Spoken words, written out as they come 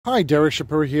Hi, Derek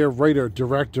Shapiro here, writer,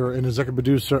 director, and executive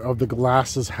producer of The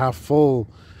Glass is Half Full,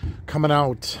 coming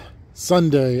out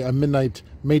Sunday at midnight,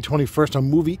 May 21st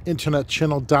on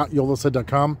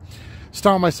movieinternetchannel.yolosite.com.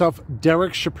 Starring myself,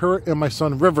 Derek Shapiro, and my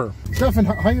son, River. Stefan,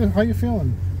 how you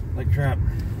feeling? Like crap.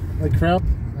 Like crap?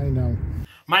 I know.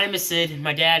 My name is Sid.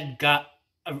 My dad got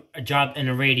a job in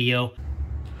the radio.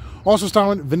 Also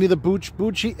starring Vinny the Booch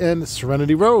Bucci and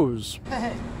Serenity Rose.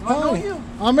 Hey, do I know you?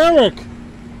 I'm Eric.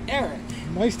 Eric.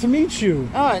 Nice to meet you.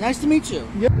 All right, nice to meet you.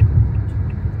 Yep.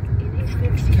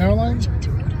 Caroline?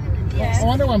 Yes. Oh,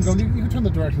 I know where I'm going. You can turn the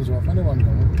directions off. I know where I'm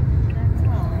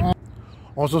going.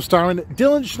 Also starring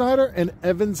Dylan Schneider and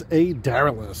Evans A.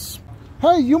 Daralis.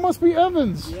 Hey, you must be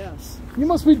Evans. Yes. You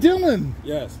must be Dylan.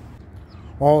 Yes.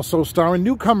 Also starring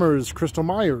newcomers Crystal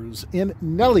Myers and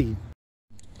Nellie.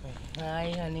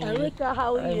 Hi, honey. Erica,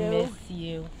 how are you? I miss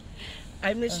you.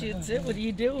 I miss you too. What are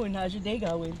you doing? How's your day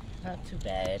going? Not too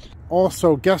bad.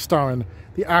 Also guest starring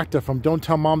the actor from Don't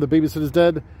Tell Mom the Babysitter's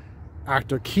Dead,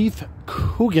 actor Keith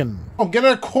Coogan. I'm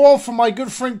getting a call from my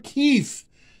good friend Keith.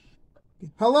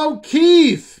 Hello,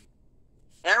 Keith.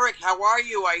 Eric, how are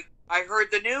you? I heard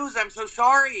the news. I'm so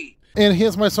sorry. And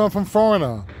here's my son from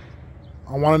Foreigner.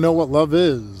 I want to know what love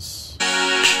is.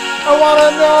 I want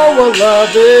to know what love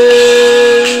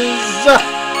is.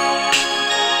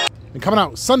 And coming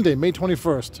out Sunday, May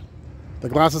 21st, The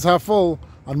Glass is Half Full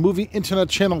on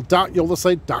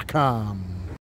movieinternetchannel.yolosite.com.